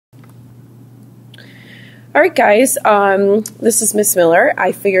All right, guys, this is Miss Miller.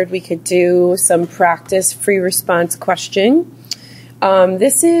 I figured we could do some practice free response question.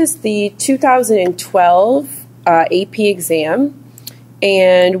 This is the 2012 AP exam,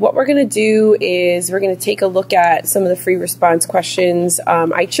 and what we're going to do is we're going to take a look at some of the free response questions.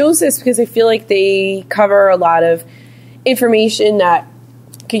 I chose this because I feel like they cover a lot of information that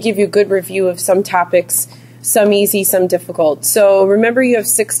could give you a good review of some topics, some easy, some difficult. So remember, you have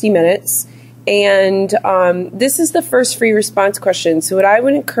 60 minutes. And this is the first free response question. So what I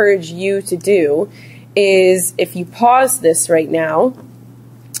would encourage you to do is, if you pause this right now,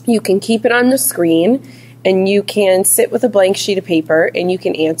 you can keep it on the screen and you can sit with a blank sheet of paper and you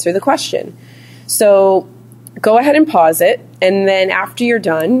can answer the question. So go ahead and pause it, and then after you're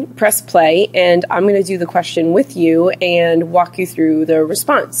done, press play, and I'm going to do the question with you and walk you through the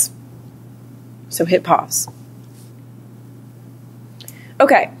response. So hit pause.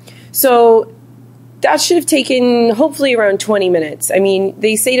 Okay. So that should have taken hopefully around 20 minutes. I mean,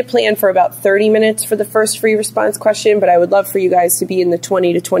 they say to plan for about 30 minutes for the first free response question, but I would love for you guys to be in the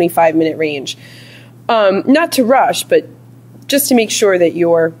 20 to 25 minute range. Not to rush, but just to make sure that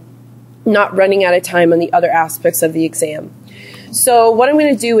you're not running out of time on the other aspects of the exam. So what I'm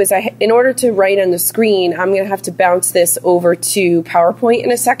going to do is, in order to write on the screen, I'm going to have to bounce this over to PowerPoint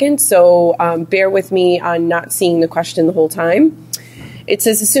in a second. So bear with me on not seeing the question the whole time. It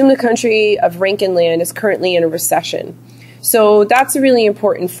says, assume the country of Rankinland is currently in a recession. So that's a really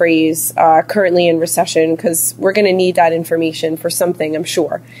important phrase, currently in recession, because we're going to need that information for something, I'm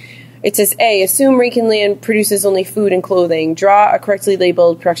sure. It says, A, assume Rankinland produces only food and clothing. Draw a correctly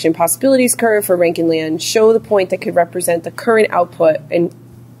labeled production possibilities curve for Rankinland. Show the point that could represent the current output and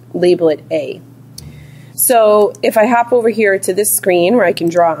label it A. So if I hop over here to this screen where I can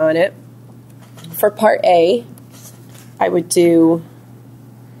draw on it, for part A, I would do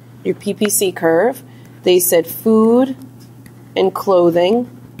your PPC curve. They said food and clothing,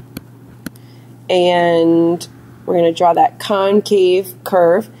 and we're going to draw that concave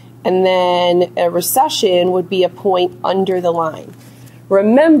curve, and then a recession would be a point under the line.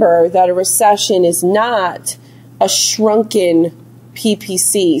 Remember that a recession is not a shrunken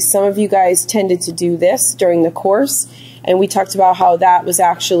PPC. Some of you guys tended to do this during the course, and we talked about how that was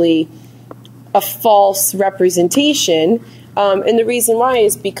actually a false representation. And the reason why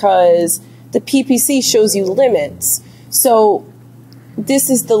is because the PPC shows you limits. So this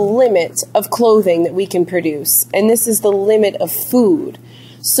is the limit of clothing that we can produce, and this is the limit of food.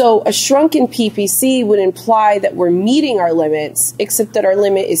 So a shrunken PPC would imply that we're meeting our limits, except that our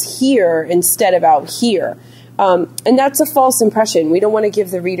limit is here instead of out here. And that's a false impression. We don't want to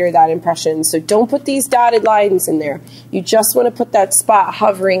give the reader that impression. So don't put these dotted lines in there. You just want to put that spot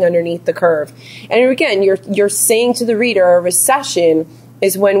hovering underneath the curve. And again, you're saying to the reader, a recession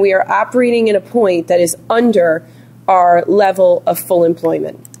is when we are operating at a point that is under our level of full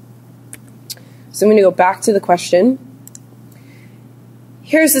employment. So I'm going to go back to the question.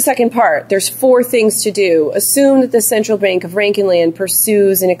 Here's the second part. There's 4 things to do. Assume that the Central Bank of Rankinland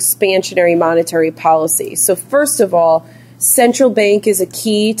pursues an expansionary monetary policy. So first of all, central bank is a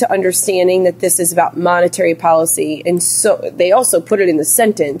key to understanding that this is about monetary policy. And so they also put it in the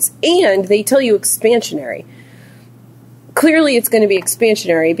sentence, and they tell you expansionary. Clearly it's going to be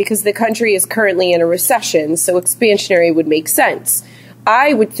expansionary because the country is currently in a recession, so expansionary would make sense.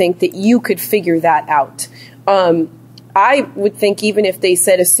 I would think that you could figure that out. I would think even if they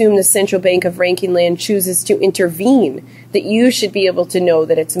said, assume the Central Bank of Rankinland chooses to intervene, that you should be able to know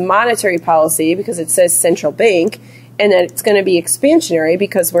that it's monetary policy because it says central bank, and that it's going to be expansionary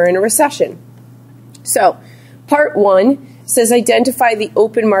because we're in a recession. So part 1 says identify the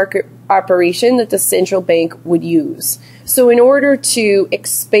open market operation that the central bank would use. So in order to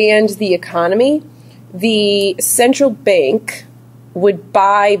expand the economy, the central bank would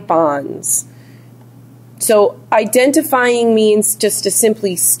buy bonds. So identifying means just to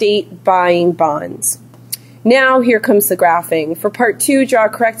simply state buying bonds. Now here comes the graphing. For part 2, draw a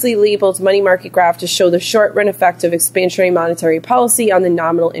correctly labeled money market graph to show the short-run effect of expansionary monetary policy on the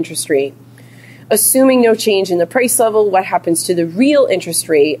nominal interest rate. Assuming no change in the price level, what happens to the real interest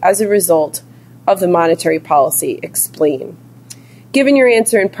rate as a result of the monetary policy? Explain. Given your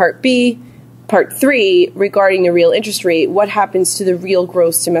answer in part B, part 3, regarding the real interest rate, what happens to the real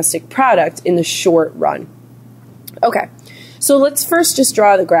gross domestic product in the short run? Okay, so let's first just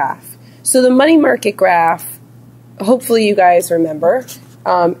draw the graph. So the money market graph, hopefully you guys remember.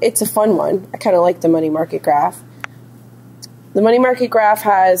 It's a fun one. I kind of like the money market graph. The money market graph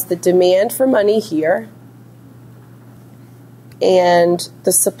has the demand for money here and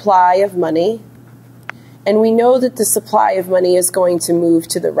the supply of money. And we know that the supply of money is going to move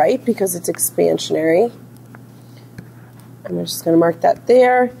to the right because it's expansionary. I'm just going to mark that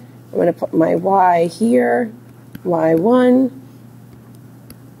there. I'm going to put my Y here, Y1.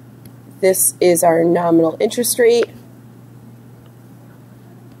 This is our nominal interest rate.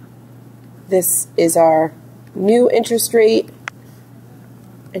 This is our new interest rate.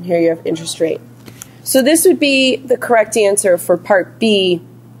 And here you have interest rate. So this would be the correct answer for part B,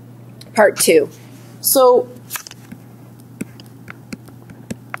 part 2. So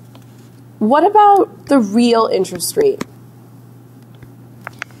what about the real interest rate?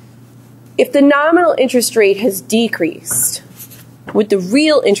 If the nominal interest rate has decreased, would the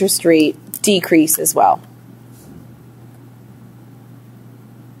real interest rate decrease as well?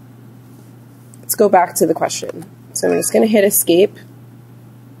 Let's go back to the question. So I'm just going to hit escape.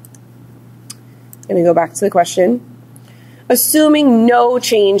 I'm going to go back to the question. Assuming no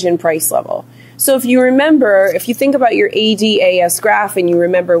change in price level. So if you remember, if you think about your ADAS graph and you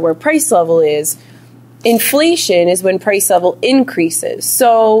remember where price level is, inflation is when price level increases.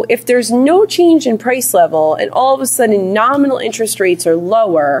 So if there's no change in price level and all of a sudden nominal interest rates are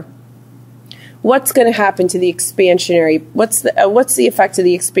lower, what's going to happen to the expansionary, what's the effect of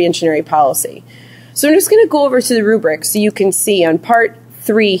the expansionary policy? So I'm just going to go over to the rubric so you can see on part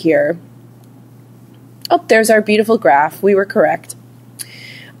 3 here. Oh, there's our beautiful graph. We were correct.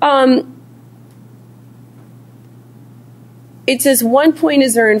 It says 1 point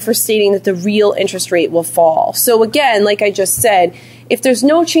is earned for stating that the real interest rate will fall. So again, like I just said, if there's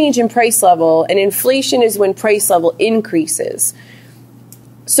no change in price level, and inflation is when price level increases.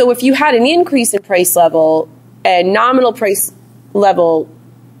 So if you had an increase in price level, and nominal price level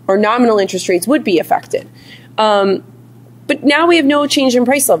or nominal interest rates would be affected. But now we have no change in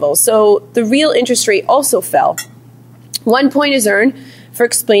price level, so the real interest rate also fell. 1 point is earned for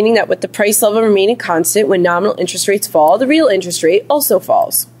explaining that with the price level remaining constant, when nominal interest rates fall, the real interest rate also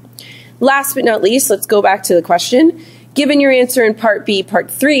falls. Last but not least, let's go back to the question. Given your answer in part B, part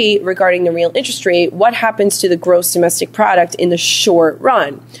 3 regarding the real interest rate, what happens to the gross domestic product in the short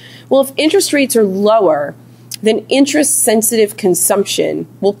run? Well, if interest rates are lower, then interest-sensitive consumption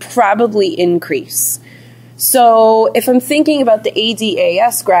will probably increase. So if I'm thinking about the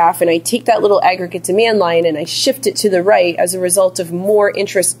ADAS graph and I take that little aggregate demand line and I shift it to the right as a result of more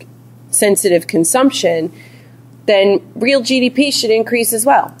interest-sensitive consumption, then real GDP should increase as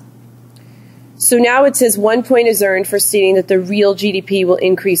well. So now it says 1 point is earned for stating that the real GDP will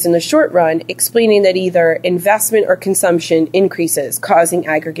increase in the short run, explaining that either investment or consumption increases, causing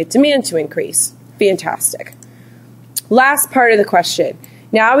aggregate demand to increase. Fantastic. Last part of the question.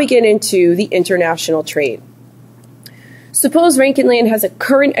 Now we get into the international trade. Suppose Rankinland has a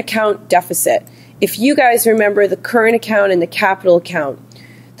current account deficit. If you guys remember the current account and the capital account,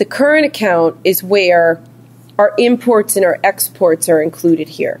 the current account is where our imports and our exports are included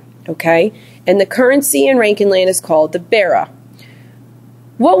here, okay? And the currency in Rankinland is called the beara.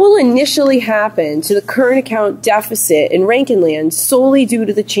 What will initially happen to the current account deficit in Rankinland solely due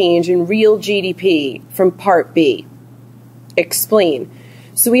to the change in real GDP from Part B? Explain.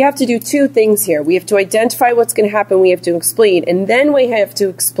 So we have to do 2 things here. We have to identify what's going to happen, we have to explain, and then we have to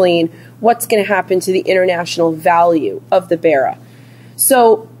explain what's going to happen to the international value of the beara.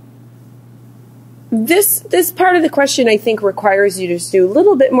 So this part of the question, I think, requires you to do a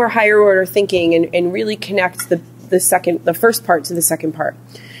little bit more higher order thinking and really connect the first part to the second part.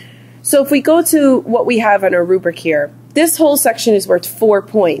 So if we go to what we have on our rubric here, this whole section is worth 4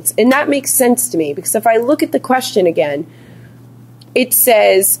 points, and that makes sense to me because if I look at the question again, it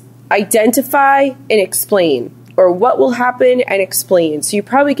says identify and explain, or what will happen and explain. So you're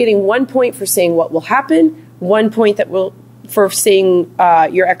probably getting 1 point for saying what will happen, 1 point for saying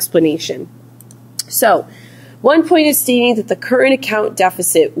your explanation. So 1 point is stating that the current account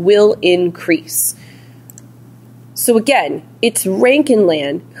deficit will increase. So again, it's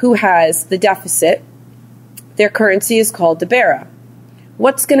Rankinland who has the deficit. Their currency is called the beara.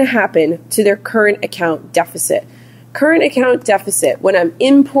 What's going to happen to their current account deficit? Current account deficit, when I'm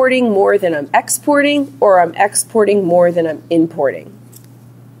importing more than I'm exporting, or I'm exporting more than I'm importing.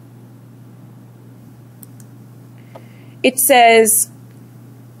 It says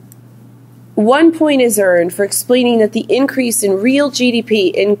 1 point is earned for explaining that the increase in real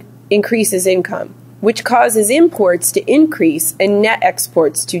GDP increases income, which causes imports to increase and net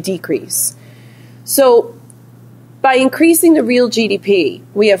exports to decrease. So by increasing the real GDP,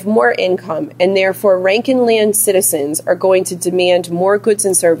 we have more income, and therefore Rankinland citizens are going to demand more goods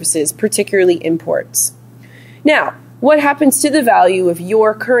and services, particularly imports. Now, what happens to the value of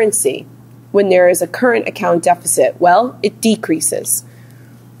your currency when there is a current account deficit? Well, it decreases.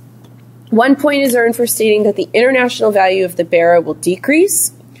 1 point is earned for stating that the international value of the beara will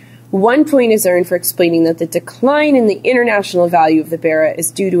decrease. 1 point is earned for explaining that the decline in the international value of the bera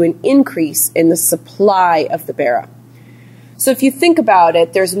is due to an increase in the supply of the bera. So if you think about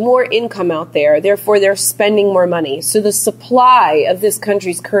it, there's more income out there, therefore they're spending more money. So the supply of this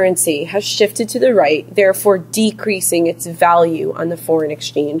country's currency has shifted to the right, therefore decreasing its value on the foreign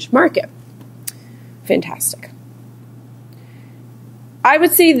exchange market. Fantastic. I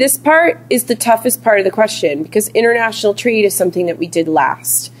would say this part is the toughest part of the question because international trade is something that we did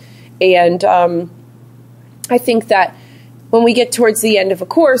last. And I think that when we get towards the end of a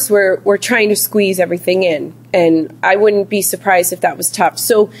course, we're trying to squeeze everything in. And I wouldn't be surprised if that was tough.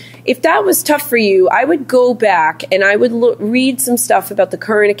 So if that was tough for you, I would go back and I would read some stuff about the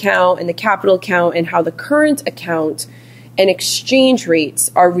current account and the capital account and how the current account and exchange rates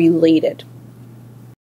are related.